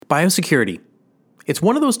Biosecurity. It's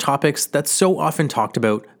one of those topics that's so often talked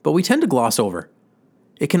about, but we tend to gloss over.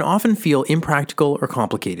 It can often feel impractical or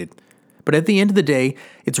complicated. But at the end of the day,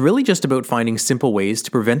 it's really just about finding simple ways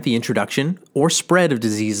to prevent the introduction or spread of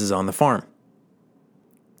diseases on the farm.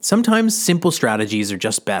 Sometimes simple strategies are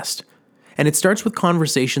just best, and it starts with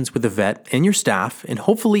conversations with a vet and your staff and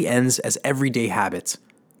hopefully ends as everyday habits.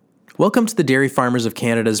 Welcome to the Dairy Farmers of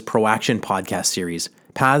Canada's ProAction podcast series,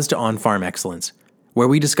 Paths to On-Farm Excellence, where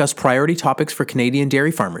we discuss priority topics for Canadian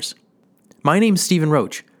dairy farmers. My name's Stephen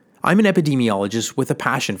Roach. I'm an epidemiologist with a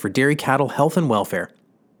passion for dairy cattle health and welfare.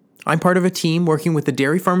 I'm part of a team working with the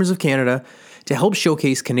Dairy Farmers of Canada to help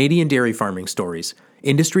showcase Canadian dairy farming stories,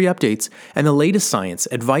 industry updates, and the latest science,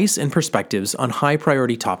 advice, and perspectives on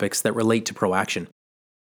high-priority topics that relate to ProAction.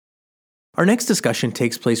 Our next discussion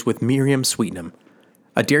takes place with Miriam Sweetnam,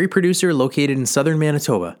 a dairy producer located in southern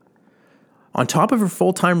Manitoba. On top of her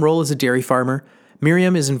full-time role as a dairy farmer,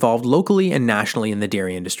 Miriam is involved locally and nationally in the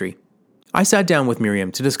dairy industry. I sat down with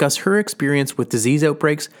Miriam to discuss her experience with disease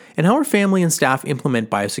outbreaks and how her family and staff implement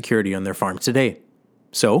biosecurity on their farms today.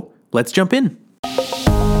 So, let's jump in.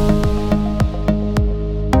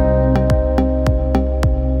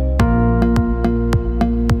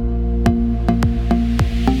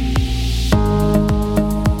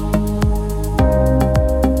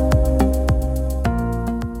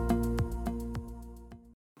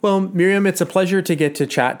 Well, Miriam, it's a pleasure to get to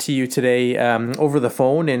chat to you today over the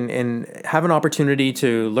phone and have an opportunity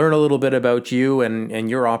to learn a little bit about you and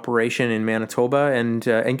your operation in Manitoba and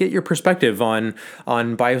get your perspective on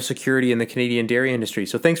biosecurity in the Canadian dairy industry.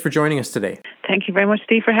 So thanks for joining us today. Thank you very much,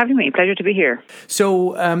 Steve, for having me. Pleasure to be here.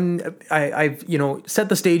 So I've set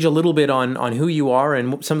the stage a little bit on who you are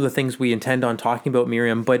and some of the things we intend on talking about,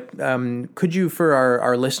 Miriam. But could you, for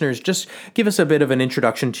our listeners, just give us a bit of an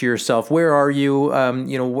introduction to yourself? Where are you?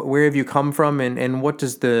 Where have you come from, and what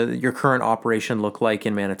does your current operation look like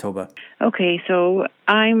in Manitoba? Okay, so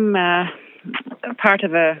I'm part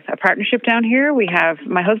of a partnership down here. We have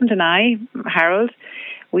my husband and I, Harold.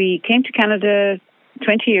 We came to Canada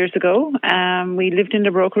 20 years ago. We lived in the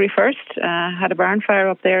Brokery first, had a barn fire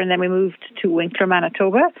up there, and then we moved to Winkler,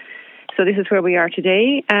 Manitoba. So this is where we are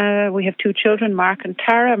today. We have two children, Mark and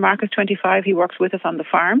Tara. Mark is 25. He works with us on the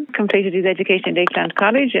farm. Completed his education in Lakeland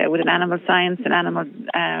College with an animal science and animal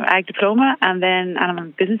ag diploma, and then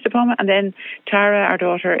animal business diploma. And then Tara, our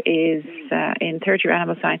daughter, is in third year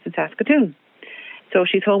animal science in Saskatoon. So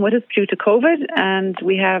she's home with us due to COVID, and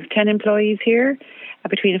we have 10 employees here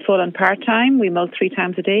between full and part-time. We milk 3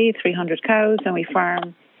 times a day, 300 cows, and we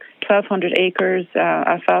farm 1,200 acres,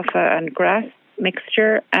 alfalfa and grass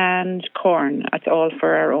mixture and corn. That's all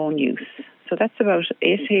for our own use. So that's about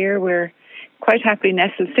it here. We're quite happily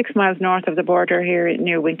nestled 6 miles north of the border here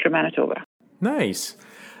near Winkler, Manitoba. Nice.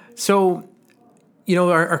 So,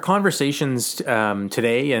 our conversations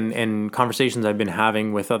today and conversations I've been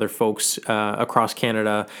having with other folks across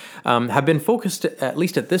Canada have been focused, at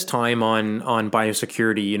least at this time, on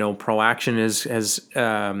biosecurity. ProAction has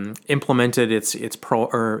implemented its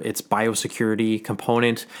biosecurity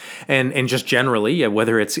component, and just generally,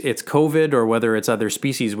 whether it's COVID or whether it's other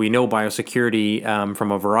species, we know biosecurity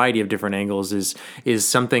from a variety of different angles is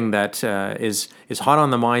something that is hot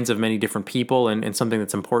on the minds of many different people and something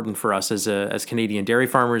that's important for us as Canadian dairy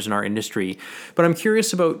farmers in our industry. But I'm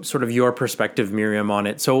curious about sort of your perspective, Miriam, on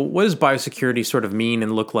it. So what does biosecurity sort of mean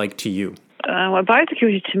and look like to you? Well,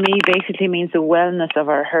 biosecurity to me basically means the wellness of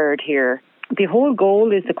our herd here. The whole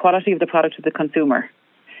goal is the quality of the product to the consumer.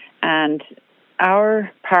 And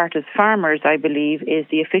our part as farmers, I believe, is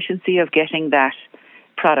the efficiency of getting that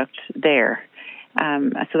product there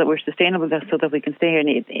so that we're sustainable, so that we can stay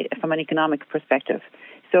here from an economic perspective.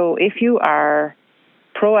 So if you are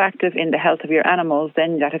proactive in the health of your animals,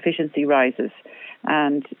 then that efficiency rises.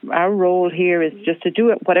 And our role here is just to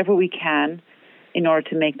do whatever we can in order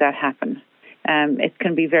to make that happen. It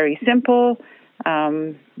can be very simple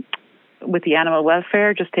with the animal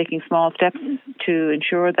welfare, just taking small steps to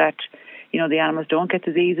ensure that the animals don't get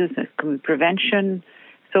diseases. It can be prevention.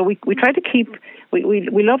 So we try to keep, we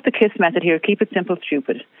love the KISS method here, keep it simple,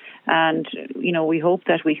 stupid. And, we hope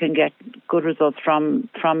that we can get good results from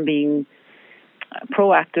being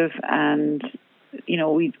proactive, and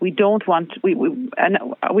we don't want and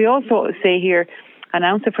we also say here, an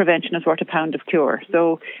ounce of prevention is worth a pound of cure.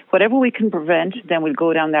 So whatever we can prevent, then we'll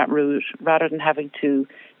go down that route rather than having to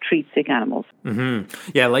treat sick animals.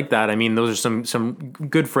 Mm-hmm. Yeah, I like that. I mean, those are some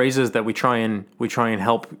good phrases that we try and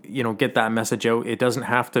help get that message out. It doesn't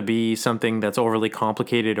have to be something that's overly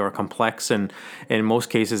complicated or complex, and in most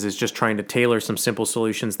cases, it's just trying to tailor some simple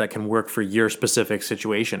solutions that can work for your specific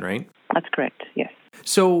situation, right? That's correct. Yes.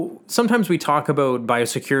 So sometimes we talk about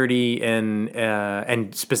biosecurity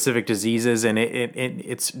and specific diseases, and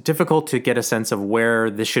it's difficult to get a sense of where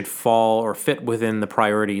this should fall or fit within the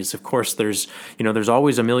priorities. Of course, there's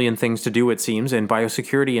always a million things to do, it seems, and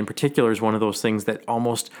biosecurity in particular is one of those things that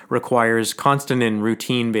almost requires constant and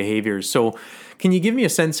routine behaviors. So can you give me a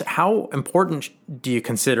sense, how important do you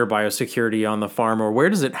consider biosecurity on the farm, or where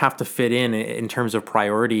does it have to fit in terms of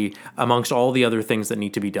priority amongst all the other things that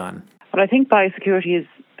need to be done? Well, I think biosecurity is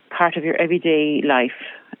part of your everyday life.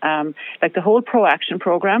 Like the whole Pro Action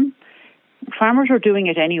program, farmers are doing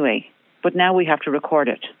it anyway, but now we have to record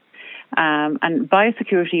it. And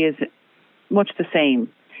biosecurity is much the same.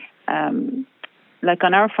 Like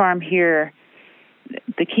on our farm here,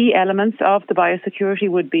 the key elements of the biosecurity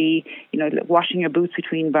would be, washing your boots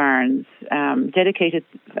between barns, dedicated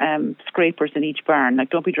scrapers in each barn. Like,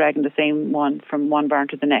 don't be dragging the same one from one barn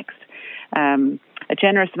to the next. A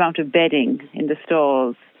generous amount of bedding in the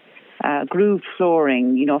stalls, grooved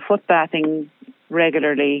flooring, foot bathing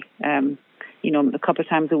regularly, a couple of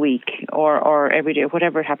times a week or every day, or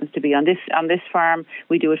whatever it happens to be. On this farm,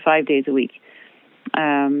 we do it 5 days a week.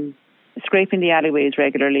 Scraping the alleyways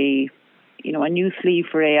regularly, a new sleeve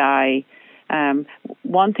for AI.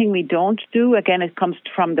 One thing we don't do, again, it comes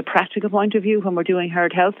from the practical point of view, when we're doing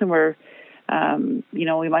herd health and we're,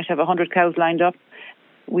 we might have 100 cows lined up.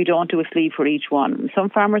 We don't do a sleeve for each one. Some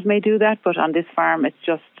farmers may do that, but on this farm, it's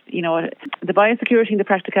just, the biosecurity and the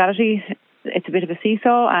practicality, it's a bit of a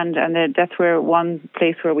seesaw, and that's where one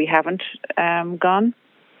place where we haven't gone.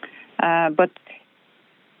 But,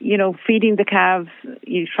 feeding the calves,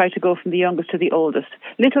 you try to go from the youngest to the oldest.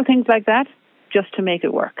 Little things like that, just to make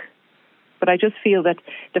it work. But I just feel that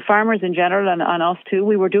the farmers in general, and us too,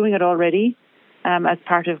 we were doing it already as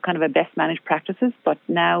part of kind of a best managed practices, but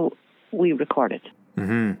now we record it.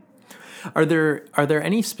 Mm-hmm. Are there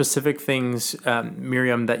any specific things,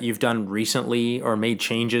 Miriam, that you've done recently or made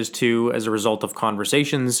changes to as a result of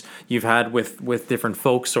conversations you've had with different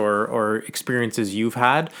folks or experiences you've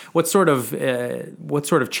had? What sort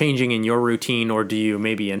of changing in your routine, or do you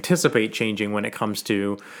maybe anticipate changing when it comes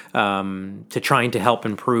to trying to help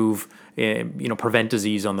improve, prevent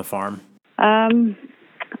disease on the farm?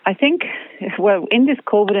 I think, in this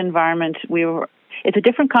COVID environment, it's a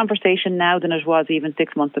different conversation now than it was even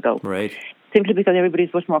 6 months ago. Right. Simply because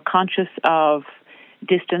everybody's much more conscious of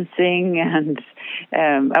distancing and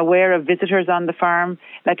aware of visitors on the farm.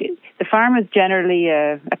 Like, the farm is generally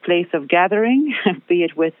a place of gathering, be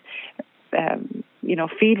it with,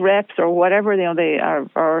 feed reps or whatever, they are,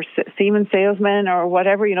 or semen salesmen or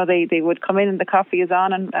whatever, they would come in and the coffee is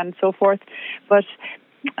on and so forth. But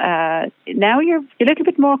now you're a little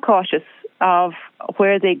bit more cautious of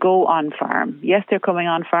where they go on farm. Yes, they're coming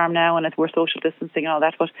on farm now, and we're social distancing and all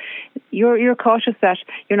that, but you're cautious that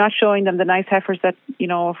you're not showing them the nice heifers that,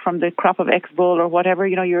 from the crop of X bull or whatever.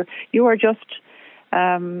 You are just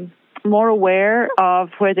more aware of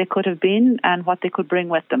where they could have been and what they could bring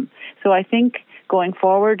with them. So I think going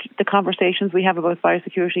forward, the conversations we have about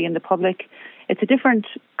biosecurity in the public, it's a different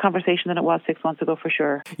conversation than it was 6 months ago, for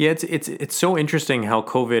sure. Yeah, it's so interesting how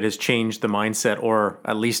COVID has changed the mindset, or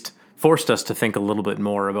at least forced us to think a little bit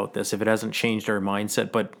more about this, if it hasn't changed our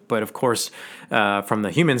mindset. But of course, from the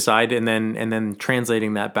human side, and then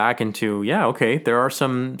translating that back into, there are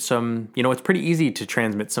some it's pretty easy to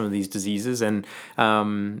transmit some of these diseases, and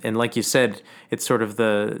like you said, it's sort of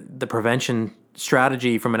the prevention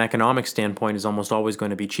strategy from an economic standpoint is almost always going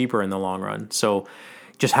to be cheaper in the long run. So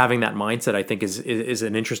just having that mindset, I think, is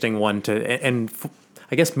an interesting one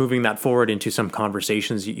I guess moving that forward into some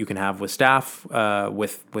conversations you can have with staff,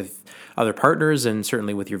 with other partners, and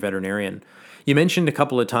certainly with your veterinarian. You mentioned a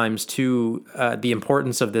couple of times too the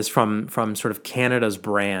importance of this from sort of Canada's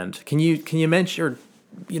brand. Can you mention,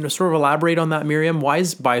 or sort of elaborate on that, Miriam? Why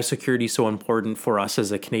is biosecurity so important for us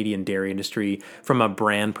as a Canadian dairy industry from a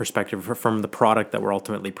brand perspective, from the product that we're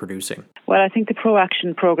ultimately producing? Well, I think the Pro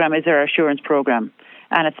Action program is our assurance program,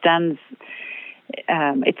 and it stands.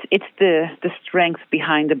 It's the strength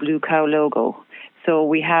behind the Blue Cow logo. So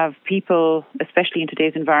we have people, especially in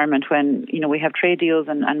today's environment, when we have trade deals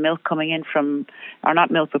and milk coming in from, or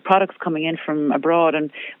not milk, but products coming in from abroad.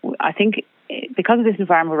 And I think because of this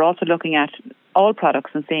environment, we're also looking at all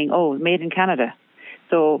products and saying, "Oh, made in Canada."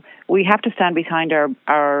 So we have to stand behind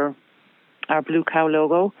our Blue Cow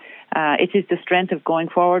logo. It is the strength of going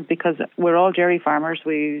forward, because we're all dairy farmers.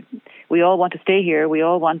 We all want to stay here. We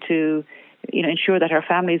all want to ensure that our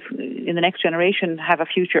families in the next generation have a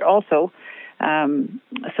future also.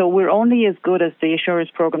 So we're only as good as the assurance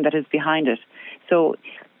program that is behind it. So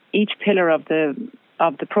each pillar of the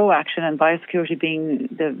Pro Action, and biosecurity being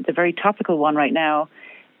the very topical one right now,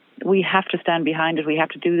 we have to stand behind it. We have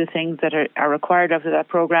to do the things that are required of that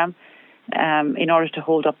program in order to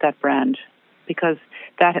hold up that brand, because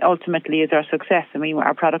that ultimately is our success. I mean,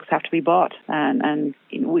 our products have to be bought, and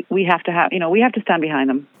we have to we have to stand behind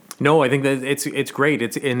them. No, I think that it's great.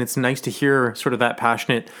 It's nice to hear sort of that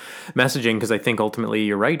passionate messaging, because I think ultimately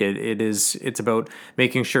you're right. It's about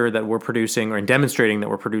making sure that we're producing or demonstrating that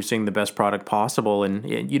we're producing the best product possible. And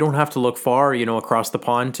you don't have to look far, across the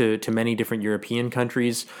pond to many different European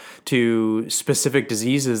countries, to specific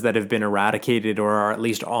diseases that have been eradicated or are at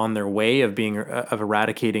least on their way of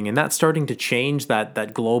eradicating. And that's starting to change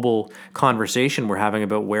that global conversation we're having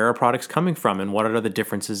about where our product's coming from and what are the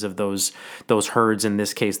differences of those herds in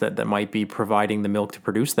this case that might be providing the milk to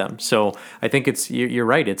produce them. So I think you're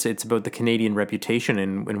right. It's about the Canadian reputation,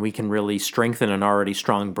 and we can really strengthen an already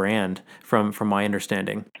strong brand from my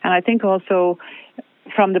understanding. And I think also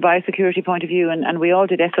from the biosecurity point of view, and we all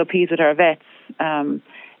did SOPs with our vets, and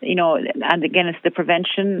again, it's the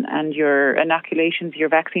prevention and your inoculations, your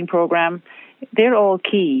vaccine program. They're all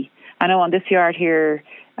key. I know on this yard here,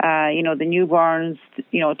 the newborns,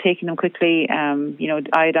 taking them quickly,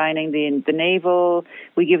 iodining the navel.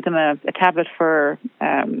 We give them a tablet for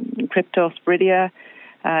cryptosporidia,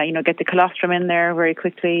 get the colostrum in there very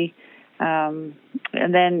quickly. And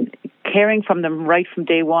then caring from them right from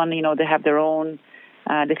day one. They have their own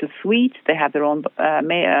little suite. They have their own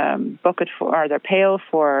bucket or their pail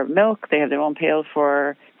for milk. They have their own pail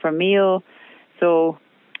for meal. So,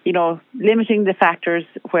 limiting the factors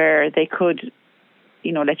where they could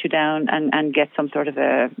let you down and get some sort of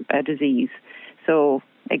a disease. So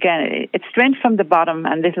again, it's strength from the bottom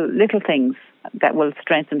and little things that will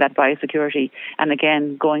strengthen that biosecurity. And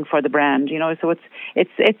again, going for the brand. So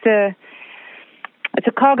it's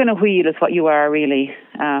a cog in a wheel is what you are really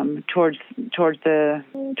towards the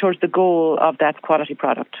goal of that quality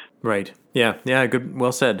product. Right. Yeah. Good.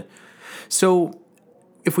 Well said. So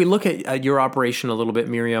if we look at your operation a little bit,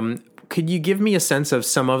 Miriam, could you give me a sense of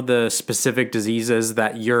some of the specific diseases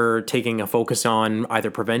that you're taking a focus on,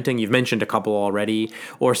 either preventing, you've mentioned a couple already,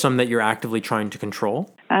 or some that you're actively trying to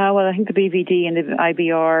control? Well, I think the BVD and the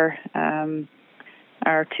IBR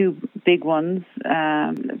are two big ones.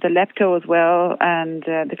 The lepto as well, and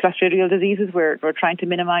the clostridial diseases, we're trying to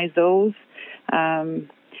minimize those.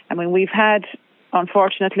 We've had,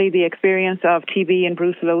 unfortunately, the experience of TB and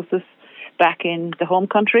brucellosis back in the home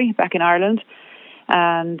country, back in Ireland.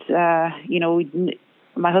 And,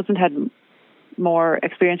 my husband had more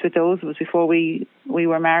experience with those. It was before we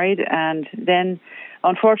were married. And then,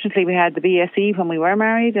 unfortunately, we had the BSE when we were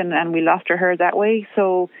married, and we lost our herd that way.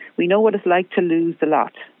 So we know what it's like to lose the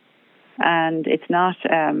lot. And it's not,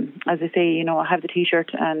 as I say, have the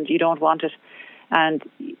T-shirt and you don't want it. And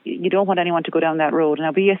you don't want anyone to go down that road.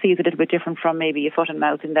 Now, BSE is a little bit different from maybe a foot and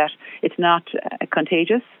mouth in that it's not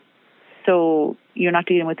contagious. So you're not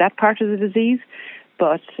dealing with that part of the disease,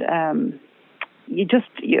 but I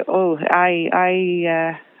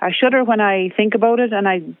shudder when I think about it, and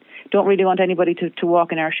I don't really want anybody to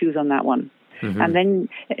walk in our shoes on that one. Mm-hmm. And then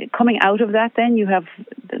coming out of that, then you have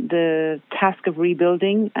the task of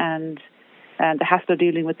rebuilding and the hassle of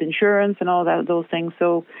dealing with insurance and all those things.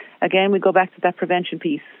 So again, we go back to that prevention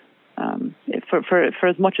piece for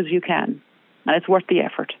as much as you can, and it's worth the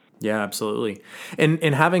effort. Yeah, absolutely.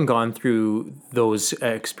 And having gone through those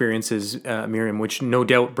experiences, Miriam, which no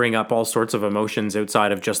doubt bring up all sorts of emotions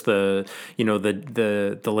outside of just the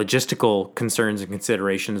logistical concerns and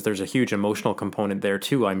considerations. There's a huge emotional component there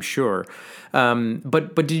too, I'm sure.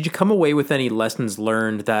 But did you come away with any lessons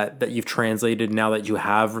learned that you've translated now that you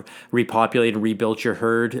have repopulated and rebuilt your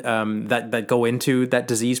herd that go into that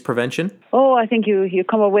disease prevention? Oh, I think you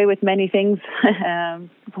come away with many things.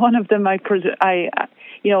 One of them,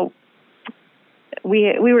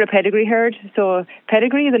 we were a pedigree herd, so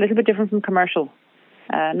pedigree is a little bit different from commercial.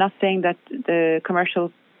 Not saying that the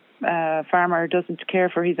commercial farmer doesn't care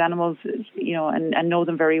for his animals, and know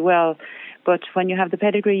them very well, but when you have the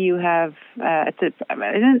pedigree, you have it's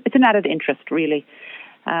an added interest really,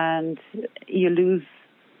 and you lose,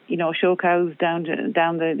 show cows down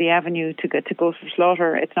the avenue to go for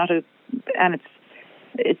slaughter.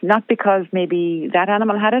 It's not because maybe that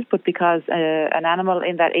animal had it, but because an animal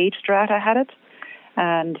in that age strata had it.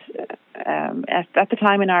 And at the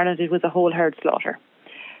time in Ireland, it was a whole herd slaughter.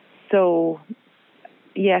 So,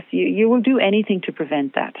 yes, you will do anything to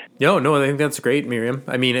prevent that. No, I think that's great, Miriam.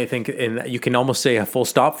 I mean, I think you can almost say a full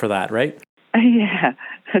stop for that, right? Yeah,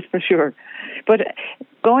 that's for sure. But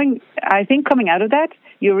coming out of that,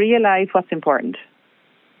 you realize what's important.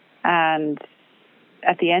 And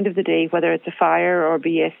at the end of the day, whether it's a fire or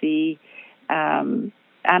BSE,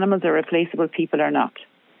 animals are replaceable, people are not.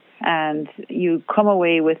 and you come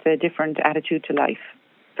away with a different attitude to life,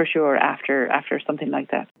 for sure, after something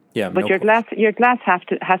like that. Yeah, but your glass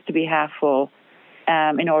has to be half full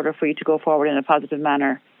in order for you to go forward in a positive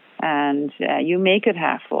manner, and you make it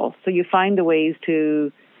half full. So you find the ways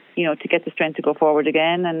to get the strength to go forward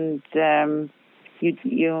again, and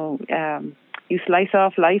you slice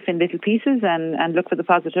off life in little pieces and look for the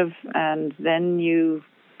positive, and then you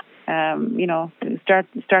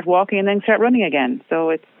start walking and then start running again. So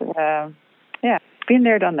it's been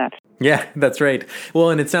there, done that. Yeah, that's right. Well,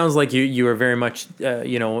 and it sounds like you are very much,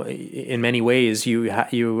 in many ways,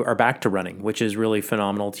 you are back to running, which is really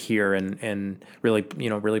phenomenal to hear, and really,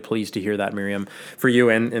 really pleased to hear that, Miriam, for you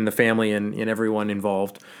and the family and everyone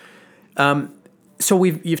involved. So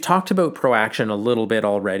you've talked about ProAction a little bit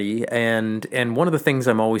already, and one of the things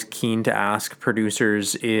I'm always keen to ask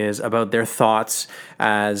producers is about their thoughts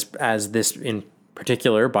as this in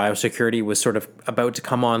particular, biosecurity was sort of about to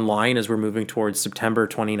come online as we're moving towards September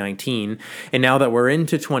 2019, and now that we're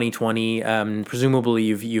into 2020, presumably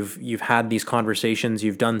you've had these conversations,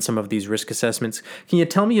 you've done some of these risk assessments. Can you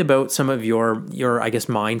tell me about some of your I guess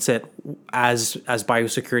mindset as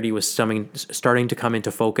biosecurity was starting to come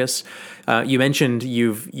into focus? You mentioned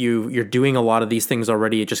you're doing a lot of these things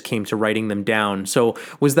already. It just came to writing them down. So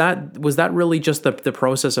was that really just the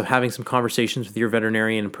process of having some conversations with your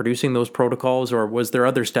veterinarian and producing those protocols, or was there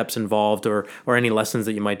other steps involved, or any lessons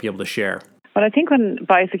that you might be able to share? Well, I think when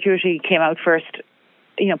biosecurity came out first,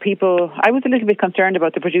 I was a little bit concerned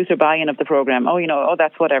about the producer buy-in of the program.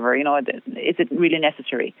 That's whatever. Is it really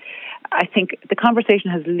necessary? I think the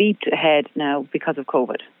conversation has leaped ahead now because of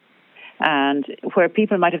COVID. And where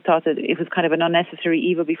people might have thought that it was kind of an unnecessary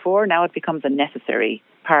evil before, now it becomes a necessary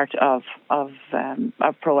part of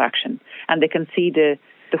ProAction, and they can see the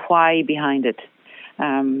why behind it.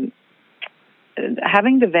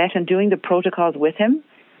 Having the vet and doing the protocols with him,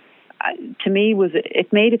 to me,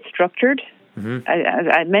 it made it structured. Mm-hmm.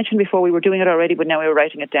 I mentioned before we were doing it already, but now we were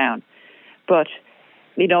writing it down. But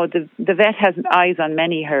the vet has eyes on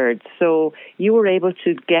many herds, so you were able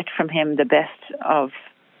to get from him the best of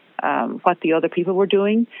what the other people were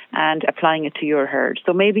doing and applying it to your herd.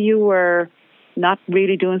 So maybe you were not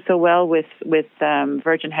really doing so well with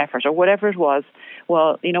virgin heifers or whatever it was.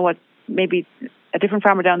 Well, you know what? Maybe a different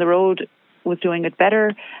farmer down the road was doing it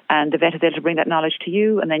better, and the vet is able to bring that knowledge to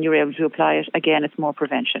you, and then you're able to apply it. Again, it's more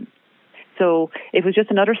prevention. So it was just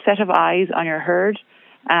another set of eyes on your herd,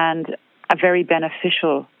 and a very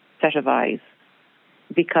beneficial set of eyes,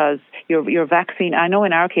 because your vaccine, I know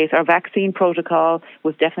in our case, our vaccine protocol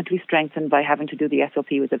was definitely strengthened by having to do the SOP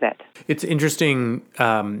with the vet. It's interesting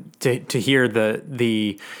to hear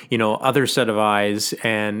the other set of eyes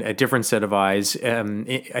and a different set of eyes.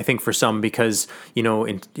 I think for some, because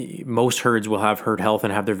most herds will have herd health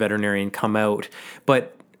and have their veterinarian come out,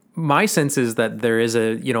 but my sense is that there is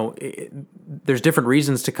there's different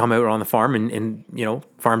reasons to come out on the farm, and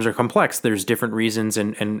farms are complex. There's different reasons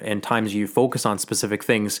and times you focus on specific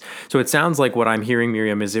things. So it sounds like what I'm hearing,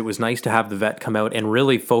 Miriam, is it was nice to have the vet come out and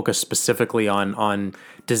really focus specifically on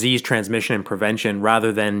disease transmission and prevention,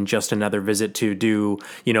 rather than just another visit to do,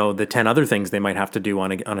 the 10 other things they might have to do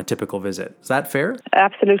on a typical visit. Is that fair?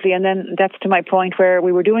 Absolutely. And then that's to my point where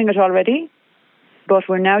we were doing it already, but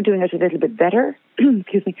we're now doing it a little bit better,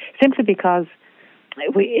 excuse me, simply because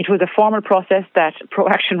it was a formal process that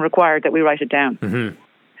ProAction required that we write it down. Mm-hmm.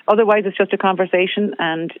 Otherwise, it's just a conversation,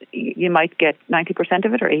 and you might get 90%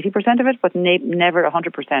 of it or 80% of it, but never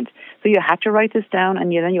 100%. So you had to write this down,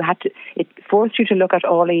 and then you had to. It forced you to look at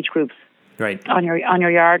all age groups, right, on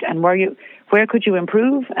your yard, and where could you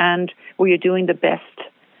improve, and were you doing the best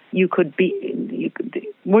you could be?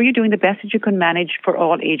 Were you doing the best that you could manage for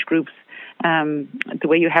all age groups? The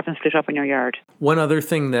way you have them split up in your yard. One other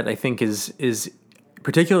thing that I think is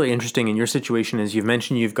particularly interesting in your situation is you've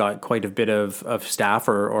mentioned you've got quite a bit of staff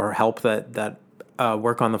or help that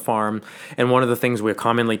work on the farm. And one of the things we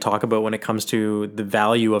commonly talk about when it comes to the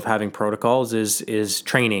value of having protocols is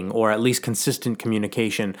training, or at least consistent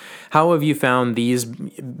communication. How have you found these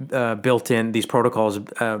these protocols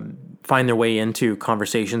find their way into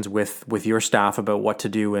conversations with your staff about what to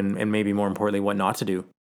do and maybe more importantly, what not to do?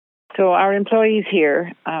 So our employees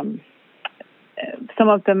here, some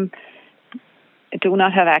of them do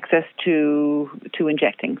not have access to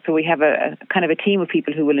injecting. So we have a kind of a team of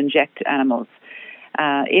people who will inject animals.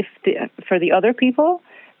 For the other people,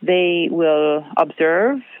 they will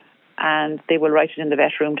observe, and they will write it in the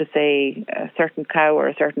vet room to say a certain cow or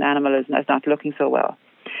a certain animal is not looking so well.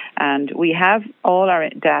 And we have all our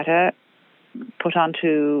data put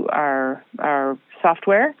onto our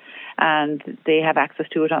software, and they have access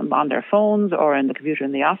to it on their phones or in the computer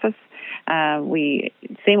in the office.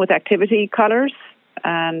 Same with activity collars,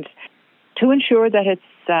 and to ensure that it's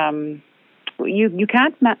you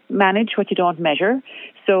can't manage what you don't measure.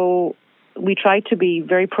 So we try to be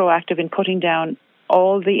very proactive in cutting down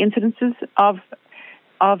all the incidences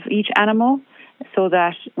of each animal, so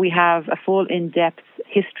that we have a full in-depth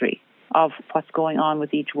history of what's going on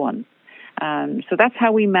with each one. So that's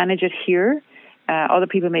how we manage it here. Other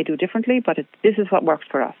people may do differently, but this is what works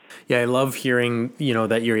for us. Yeah, I love hearing,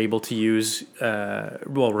 that you're able to use,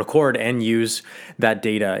 record and use that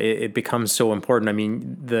data. It becomes so important. I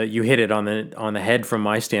mean, you hit it on the head from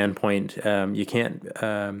my standpoint. You can't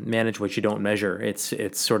manage what you don't measure.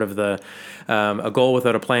 It's sort of a goal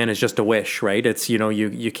without a plan is just a wish, right? It's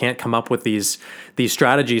you can't come up with these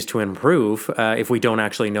strategies to improve if we don't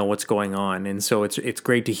actually know what's going on. And so it's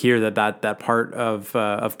great to hear that part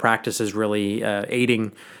of practice is really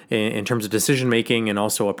aiding in terms of decision making, and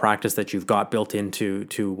also a practice that you've got built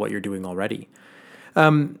into what you're doing already.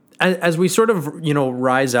 As we sort of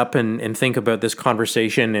rise up and think about this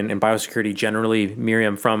conversation and biosecurity generally,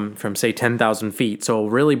 Miriam, from say 10,000 feet, so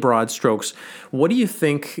really broad strokes, what do you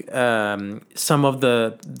think some of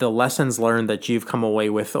the lessons learned that you've come away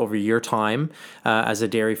with over your time as a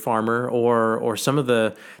dairy farmer, or some of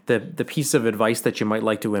the piece of advice that you might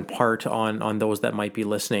like to impart on those that might be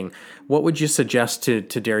listening? What would you suggest to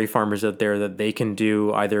dairy farmers out there that they can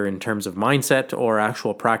do, either in terms of mindset or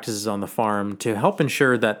actual practices on the farm, to help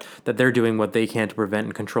ensure that they're doing what they can to prevent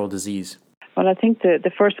and control disease? Well, I think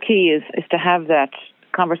the first key is to have that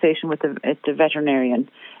conversation with the veterinarian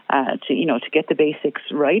to get the basics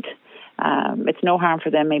right. It's no harm for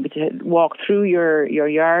them maybe to walk through your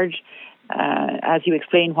yard as you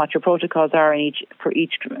explain what your protocols are for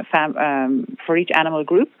each animal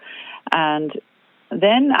group, and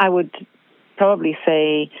then I would probably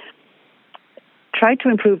say try to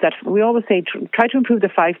improve that. We always say try to improve the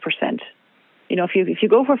 5%. If you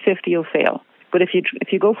go for 50, you'll fail. But if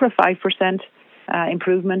you go for a 5%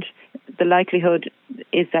 improvement, the likelihood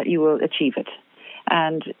is that you will achieve it.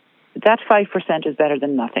 And that 5% is better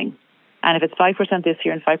than nothing. And if it's 5% this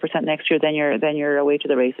year and 5% next year, then you're away to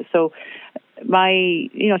the races. So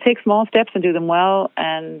take small steps and do them well,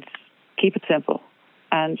 and keep it simple.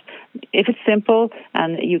 And if it's simple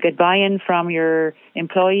and you get buy-in from your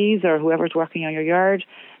employees or whoever's working on your yard,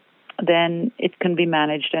 then it can be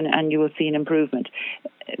managed and you will see an improvement.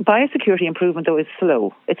 Biosecurity improvement, though, is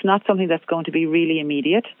slow. It's not something that's going to be really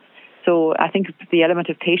immediate. So I think the element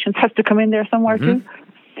of patience has to come in there somewhere too.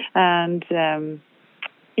 And,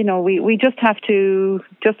 we just have to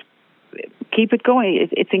just keep it going.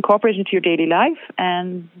 It's incorporated into your daily life,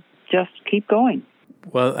 and just keep going.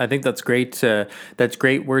 Well, I think that's great. That's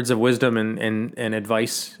great words of wisdom and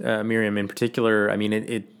advice, Miriam, in particular. I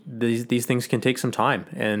mean, these things can take some time,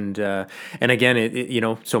 and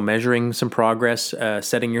again, so measuring some progress,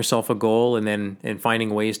 setting yourself a goal, and finding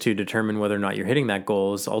ways to determine whether or not you're hitting that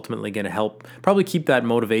goal is ultimately going to help probably keep that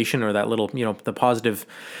motivation, or that little, the positive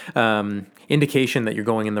indication that you're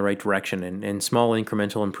going in the right direction, and small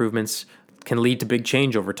incremental improvements can lead to big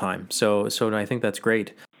change over time. So I think that's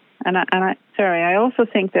great. And I also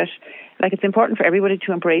think that it's important for everybody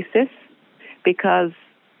to embrace this, because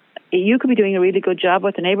you could be doing a really good job,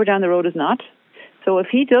 but the neighbour down the road is not. So if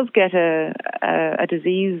he does get a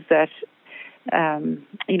disease that,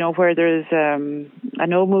 where there's a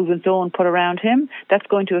no movement zone put around him, that's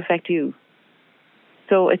going to affect you.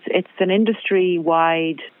 So it's an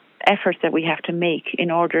industry-wide effort that we have to make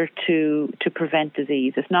in order to prevent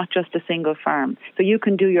disease. It's not just a single farm. So you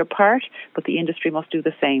can do your part, but the industry must do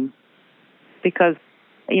the same. Because,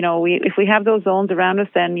 if we have those zones around us,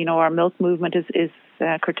 then, our milk movement is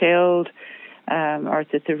curtailed, or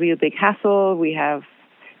it's a real big hassle. We have,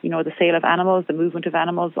 the sale of animals, the movement of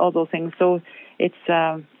animals, all those things. So it's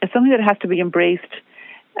something that has to be embraced,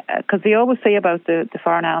 because they always say about the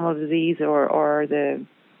foreign animal disease or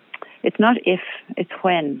it's not if, it's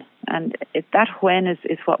when. And that when is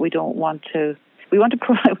what we don't want to. We want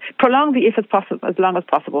to prolong the if as long as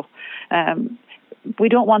possible. We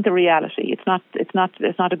don't want the reality. It's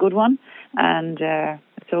not a good one. And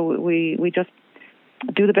so we just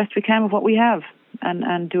do the best we can with what we have,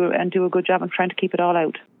 and do a good job of trying to keep it all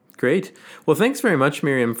out. Great. Well, thanks very much,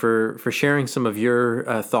 Miriam, for sharing some of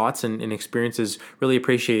your thoughts and experiences. Really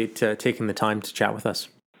appreciate taking the time to chat with us.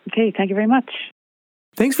 Okay, thank you very much.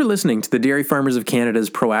 Thanks for listening to the Dairy Farmers of Canada's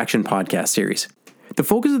ProAction podcast series. The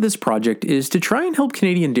focus of this project is to try and help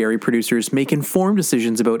Canadian dairy producers make informed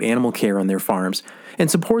decisions about animal care on their farms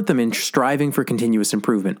and support them in striving for continuous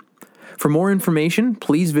improvement. For more information,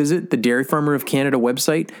 please visit the Dairy Farmer of Canada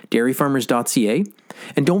website, dairyfarmers.ca,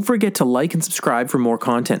 and don't forget to like and subscribe for more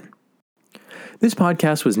content. This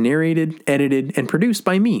podcast was narrated, edited, and produced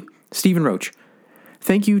by me, Stephen Roach.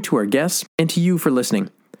 Thank you to our guests and to you for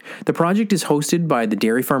listening. The project is hosted by the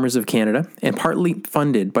Dairy Farmers of Canada and partly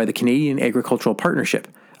funded by the Canadian Agricultural Partnership,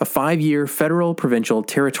 a 5-year federal, provincial,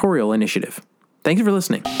 territorial initiative. Thank you for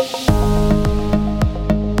listening.